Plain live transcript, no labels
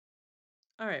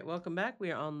All right, welcome back. We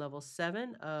are on level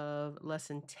 7 of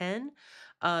lesson 10.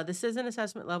 This is an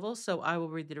assessment level, so I will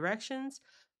read the directions,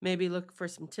 maybe look for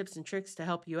some tips and tricks to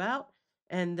help you out,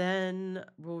 and then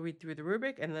we'll read through the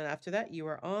rubric. And then after that, you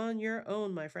are on your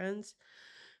own, my friends.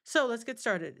 So let's get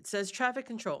started. It says traffic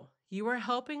control. You are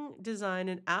helping design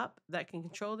an app that can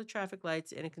control the traffic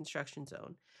lights in a construction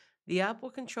zone. The app will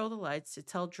control the lights to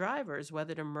tell drivers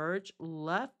whether to merge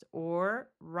left or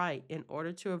right in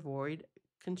order to avoid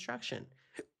construction.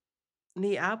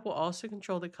 The app will also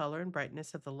control the color and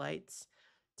brightness of the lights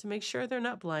to make sure they're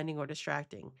not blinding or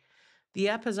distracting. The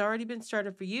app has already been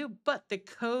started for you, but the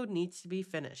code needs to be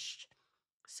finished.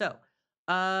 So,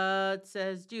 it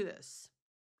says do this.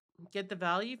 Get the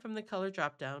value from the color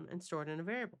dropdown and store it in a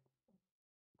variable.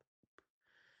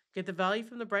 Get the value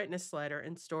from the brightness slider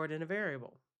and store it in a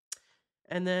variable.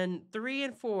 And then 3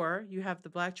 and 4, you have the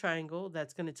black triangle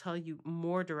that's going to tell you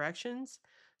more directions.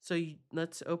 So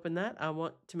let's open that. I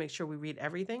want to make sure we read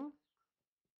everything.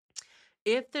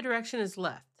 If the direction is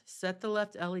left, set the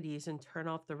left LEDs and turn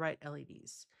off the right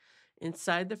LEDs.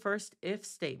 Inside the first if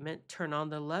statement, turn on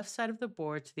the left side of the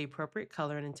board to the appropriate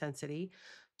color and intensity.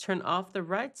 Turn off the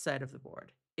right side of the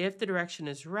board. If the direction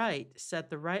is right,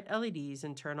 set the right LEDs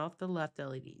and turn off the left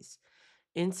LEDs.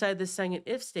 Inside the second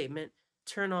if statement,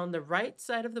 turn on the right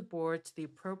side of the board to the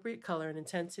appropriate color and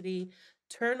intensity.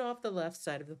 Turn off the left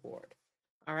side of the board.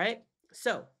 All right,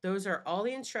 so those are all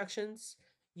the instructions.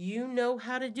 You know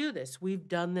how to do this. We've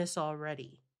done this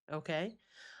already, okay?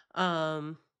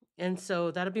 Um, and so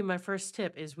that'll be my first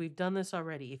tip is we've done this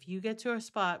already. If you get to a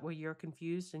spot where you're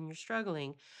confused and you're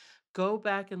struggling, go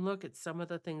back and look at some of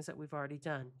the things that we've already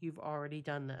done. You've already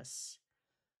done this.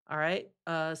 All right.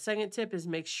 Second tip is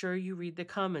make sure you read the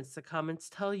comments. The comments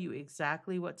tell you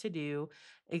exactly what to do,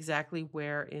 exactly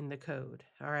where in the code.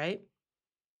 All right.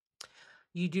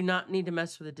 You do not need to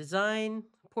mess with the design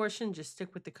portion, just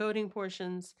stick with the coding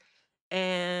portions.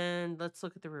 And let's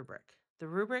look at the rubric. The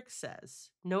rubric says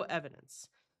no evidence.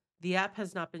 The app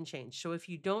has not been changed. So if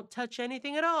you don't touch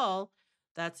anything at all,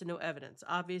 that's no evidence.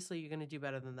 Obviously, you're going to do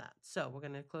better than that. So we're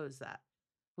going to close that.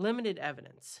 Limited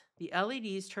evidence. The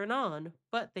LEDs turn on,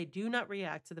 but they do not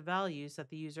react to the values that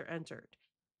the user entered.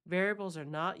 Variables are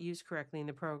not used correctly in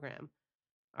the program.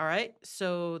 All right,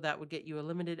 so that would get you a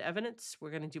limited evidence. We're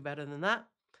going to do better than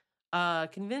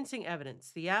that. Convincing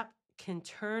evidence. The app can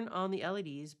turn on the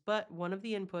LEDs, but one of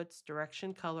the inputs,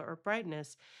 direction, color, or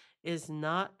brightness, is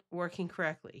not working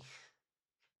correctly.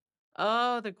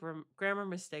 Oh, the grammar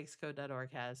mistakes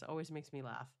code.org has always makes me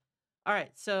laugh. All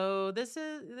right, so this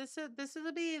is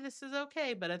a B. This is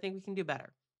okay, but I think we can do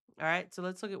better. All right, so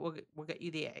let's look at we'll get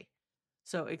you the A.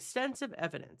 So extensive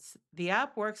evidence. The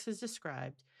app works as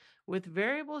described with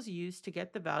variables used to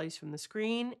get the values from the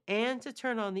screen and to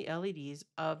turn on the LEDs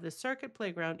of the circuit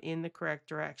playground in the correct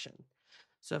direction.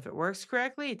 So if it works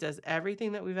correctly, it does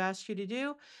everything that we've asked you to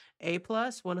do. A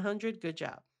plus, 100, good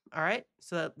job. All right,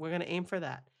 so we're going to aim for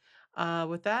that.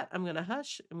 With that, I'm going to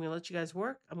hush. I'm going to let you guys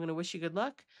work. I'm going to wish you good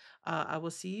luck. I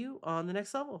will see you on the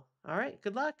next level. All right,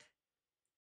 good luck.